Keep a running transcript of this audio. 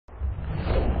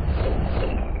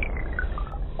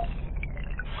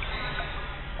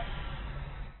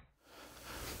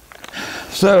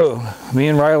So, me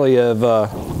and Riley have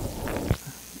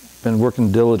been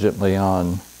working diligently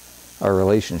on our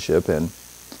relationship, and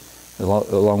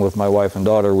along with my wife and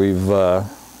daughter,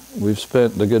 we've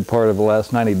spent the good part of the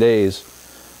last 90 days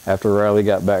after Riley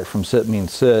got back from Sit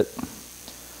Means Sit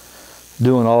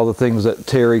doing all the things that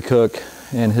Terry Cook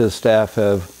and his staff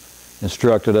have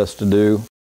instructed us to do.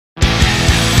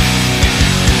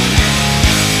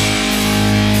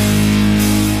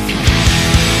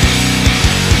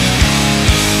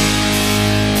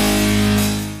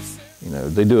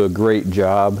 They do a great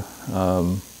job.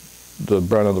 The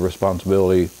brunt of the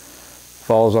responsibility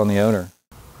falls on the owner.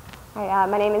 Hi,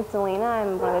 my name is Selena.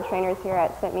 I'm one of the trainers here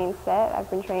at Sit Means Sit. I've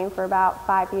been training for about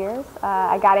 5 years.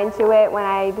 I got into it when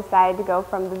I decided to go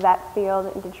from the vet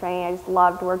field into training. I just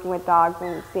loved working with dogs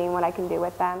and seeing what I can do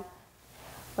with them.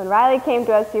 When Riley came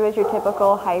to us, he was your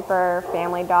typical hyper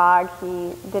family dog.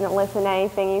 He didn't listen to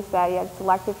anything you said. He had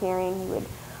selective hearing. He would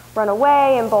run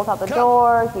away and bolt out the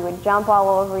door. He would jump all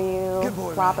over you.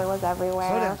 Slobber was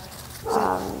everywhere.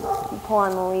 Pull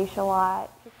on the leash a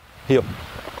lot.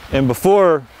 And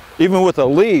before, even with a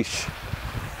leash,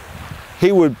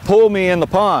 he would pull me in the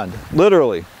pond,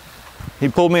 literally. He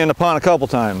pulled me in the pond a couple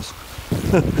times.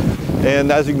 And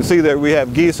as you can see there, we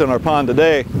have geese in our pond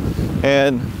today.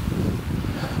 And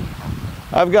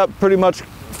I've got pretty much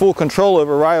full control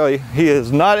over Riley. He is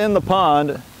not in the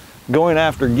pond going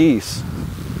after geese.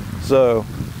 So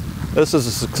this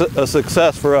is a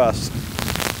success for us.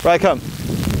 Right, come.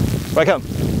 Right, come.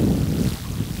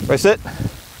 Right, sit.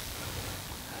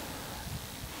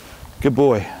 Good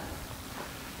boy.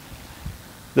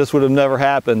 This would have never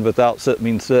happened without Sit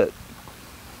Means Sit.